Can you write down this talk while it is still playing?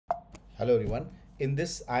Hello everyone. In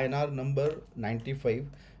this INR number 95,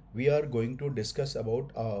 we are going to discuss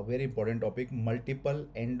about a very important topic, multiple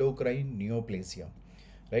endocrine neoplasia.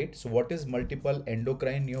 Right? So what is multiple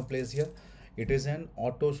endocrine neoplasia? It is an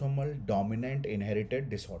autosomal dominant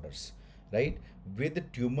inherited disorders, right? With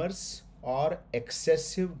tumors or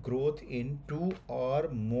excessive growth in two or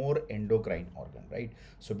more endocrine organ, right?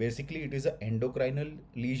 So basically it is an endocrinal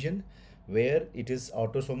lesion where it is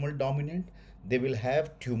autosomal dominant. They will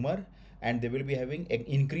have tumor and they will be having an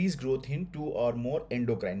increased growth in two or more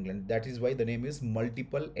endocrine glands. That is why the name is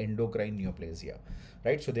multiple endocrine neoplasia,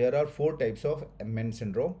 right? So there are four types of MEN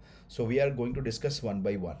syndrome. So we are going to discuss one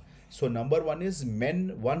by one. So number one is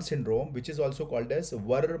MEN1 syndrome, which is also called as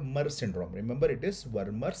Wermer syndrome. Remember, it is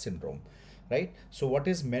Wermer syndrome, right? So what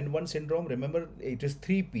is MEN1 syndrome? Remember, it is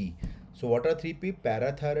 3P. So what are 3P?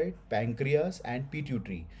 Parathyroid, pancreas and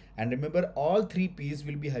pituitary. And remember, all 3Ps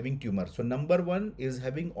will be having tumor. So number one is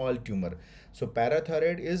having all tumor. So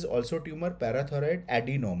parathyroid is also tumor, parathyroid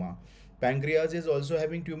adenoma. Pancreas is also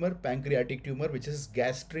having tumor, pancreatic tumor, which is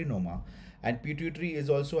gastrinoma. And pituitary is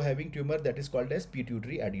also having tumor, that is called as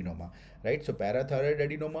pituitary adenoma, right? So parathyroid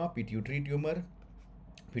adenoma, pituitary tumor,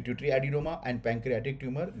 pituitary adenoma, and pancreatic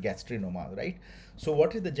tumor, gastrinoma, right? So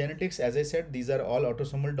what is the genetics? As I said, these are all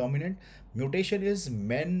autosomal dominant. Mutation is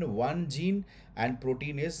MEN1 gene and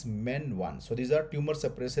protein is MEN1. So these are tumor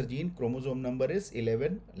suppressor gene. Chromosome number is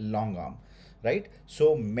 11, long arm, right?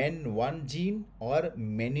 So MEN1 gene or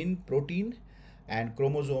menin protein and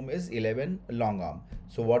chromosome is 11, long arm.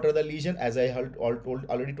 So what are the lesion? As I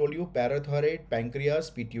already told you, parathyroid, pancreas,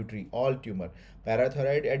 pituitary, all tumor.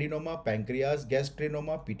 Parathyroid adenoma, pancreas,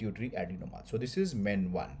 gastrinoma, pituitary adenoma. So this is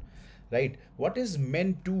MEN1, right? What is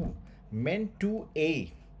MEN2?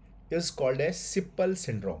 MEN2A is called as Sippel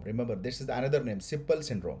syndrome. Remember, this is another name, Sippel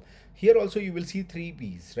syndrome. Here also you will see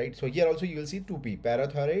 3Ps, right? So here also you will see 2P,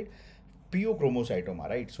 parathyroid, Pheochromocytoma,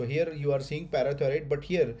 right? So here you are seeing parathyroid, but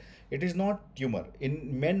here it is not tumor.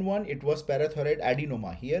 In MEN1 it was parathyroid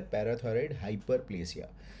adenoma, here parathyroid hyperplasia.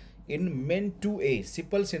 In MEN2A,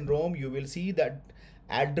 Sippel syndrome, you will see that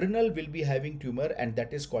adrenal will be having tumor and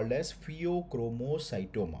that is called as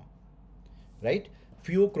Pheochromocytoma, right?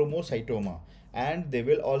 Pheochromocytoma. And they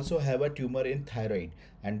will also have a tumor in thyroid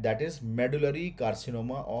and that is medullary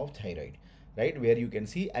carcinoma of thyroid, right? Where you can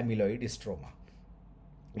see amyloid stroma,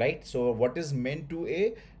 right? So what is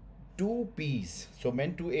MEN2A? 2Ps. So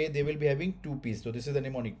MEN2A, they will be having 2Ps. So this is the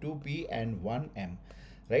mnemonic, 2P and 1M,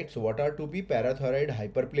 right? So what are 2P? Parathyroid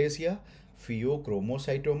hyperplasia,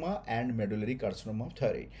 Pheochromocytoma and medullary carcinoma of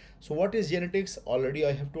thyroid. So what is genetics? Already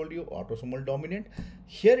I have told you, autosomal dominant.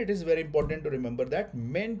 Here it is very important to remember that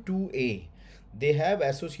MEN2A, they have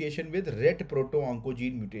association with RET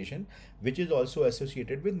proto-oncogene mutation, which is also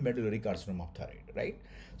associated with medullary carcinoma of thyroid, right?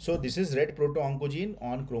 So this is RET proto-oncogene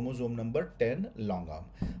on chromosome number 10, long arm,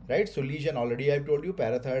 right? So lesion, already I have told you,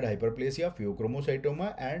 parathyroid hyperplasia,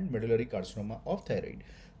 Pheochromocytoma and medullary carcinoma of thyroid.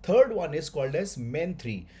 Third one is called as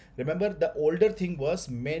MEN3. Remember, the older thing was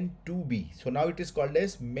MEN2B. So now it is called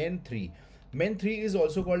as MEN3. MEN3 is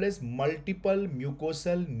also called as multiple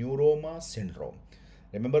mucosal neuroma syndrome.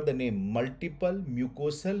 Remember the name, multiple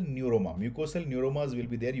mucosal neuroma. Mucosal neuromas will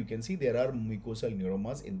be there. You can see there are mucosal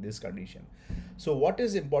neuromas in this condition. So what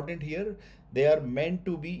is important here? They are meant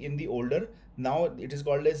to be in the older. Now it is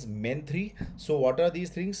called as MEN3. So what are these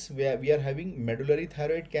things? We are having medullary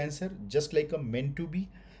thyroid cancer, just like a MEN2B,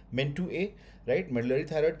 MEN2A, right? Medullary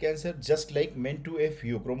thyroid cancer, just like MEN2A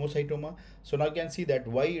pheochromocytoma. So now you can see that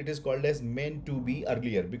why it is called as MEN2B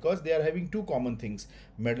earlier, because they are having two common things,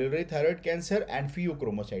 medullary thyroid cancer and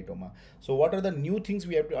pheochromocytoma. So what are the new things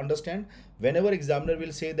we have to understand? Whenever examiner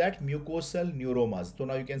will say that mucosal neuromas, so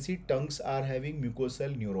now you can see tongues are having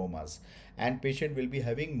mucosal neuromas and patient will be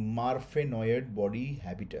having marfanoid body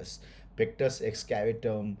habitus, pectus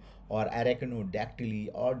excavatum or arachnodactyly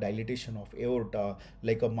or dilatation of aorta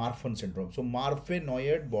like a Marfan syndrome. So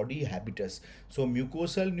marfanoid body habitus. So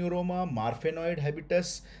mucosal neuroma, marfanoid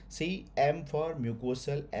habitus, see M for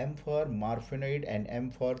mucosal, M for marfanoid and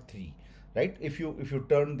M for 3. Right, if you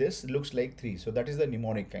turn this, it looks like 3, so that is the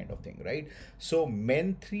mnemonic kind of thing, right? So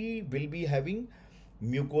MEN3 will be having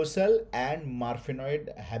mucosal and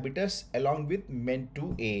marfanoid habitus along with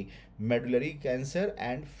MEN2A, medullary cancer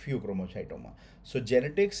and pheochromocytoma. So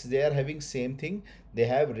genetics, they are having same thing. They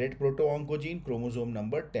have RET proto-oncogene, chromosome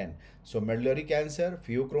number 10. So medullary cancer,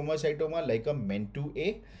 pheochromocytoma like a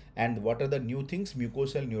MEN2A, and what are the new things?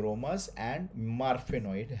 Mucosal neuromas and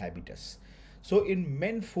marfanoid habitus. So in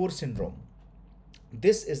MEN4 syndrome,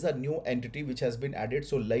 This is the new entity which has been added,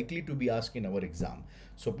 so likely to be asked in our exam.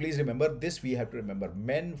 So please remember this, we have to remember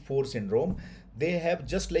men 4 syndrome. They have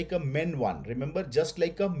just like a men 1. Remember, just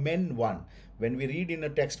like a men 1. When we read in a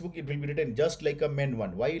textbook, it will be written just like a men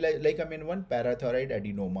 1. Why like a men 1? Parathyroid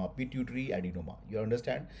adenoma, pituitary adenoma. You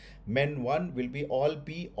understand? Men 1 will be all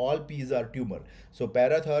P's are tumor. So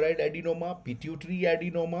parathyroid adenoma, pituitary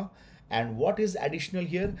adenoma, and what is additional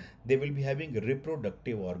here? They will be having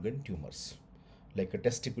reproductive organ tumors like a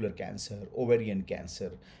testicular cancer, ovarian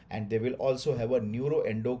cancer, and they will also have a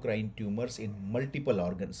neuroendocrine tumors in multiple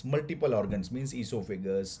organs. Multiple organs means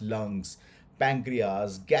esophagus, lungs,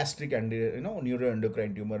 pancreas, gastric, and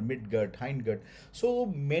neuroendocrine tumor, midgut, hindgut. So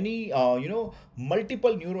many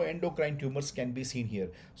multiple neuroendocrine tumors can be seen here.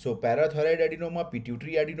 So parathyroid adenoma,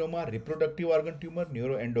 pituitary adenoma, reproductive organ tumor,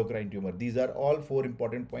 neuroendocrine tumor. These are all four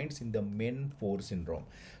important points in the MEN 4 syndrome.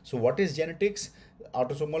 So what is genetics?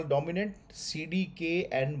 Autosomal dominant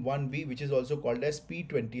CDKN1B, which is also called as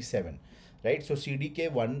P27, right? So CDK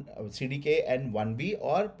and 1B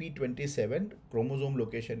or P27, chromosome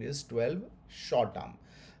location is 12 short arm,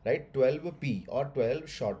 right? 12P or 12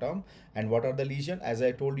 short arm. And what are the lesion? As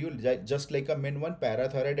I told you, just like a men1,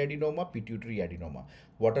 parathyroid adenoma, pituitary adenoma.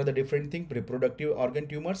 What are the different things? Reproductive organ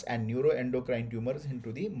tumors and neuroendocrine tumors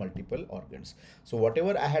into the multiple organs. So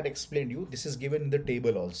whatever I had explained you, this is given in the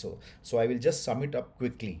table also. So I will just sum it up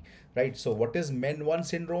quickly, right? So what is men1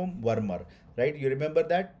 syndrome? Wormer, right? You remember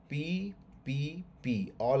that P,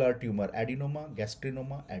 all are tumor, adenoma,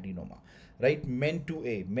 gastrinoma, adenoma, right?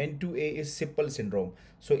 Men2A is simple syndrome.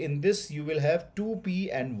 So in this you will have 2P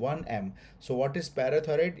and 1M. So what is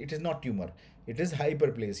parathyroid? It is not tumor, it is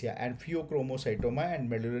hyperplasia and pheochromocytoma and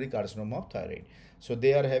medullary carcinoma of thyroid. So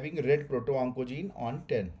they are having red proto-oncogene on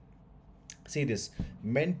 10. See this,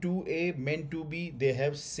 men 2A, men 2B, they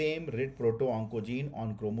have same red proto-oncogene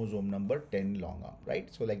on chromosome number 10 long arm,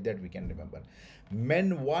 right? So like that we can remember.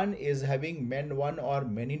 Men 1 is having men 1 or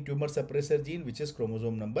menin tumor suppressor gene, which is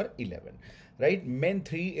chromosome number 11, right? Men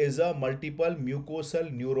 3 is a multiple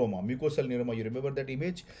mucosal neuroma. Mucosal neuroma, you remember that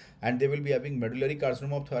image? And they will be having medullary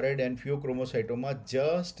carcinoma of thyroid and pheochromocytoma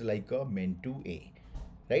just like a men 2A.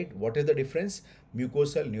 Right? What is the difference?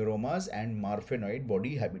 Mucosal neuromas and marfanoid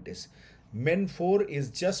body habitus. Men 4 is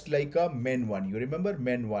just like a men 1. You remember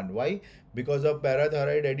men 1. Why? Because of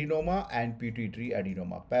parathyroid adenoma and pituitary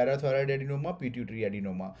adenoma. Parathyroid adenoma, pituitary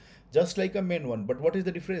adenoma. Just like a men 1. But what is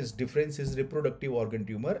the difference? Difference is reproductive organ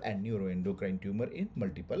tumor and neuroendocrine tumor in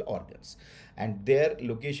multiple organs. And their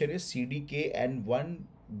location is CDK and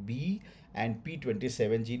 1B and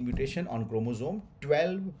P27 gene mutation on chromosome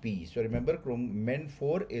 12P. So remember, men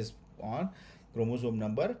 4 is on chromosome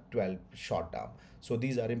number 12 short arm. So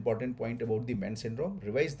these are important point about the men syndrome.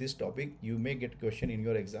 Revise this topic. You may get question in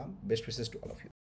your exam. Best wishes to all of you.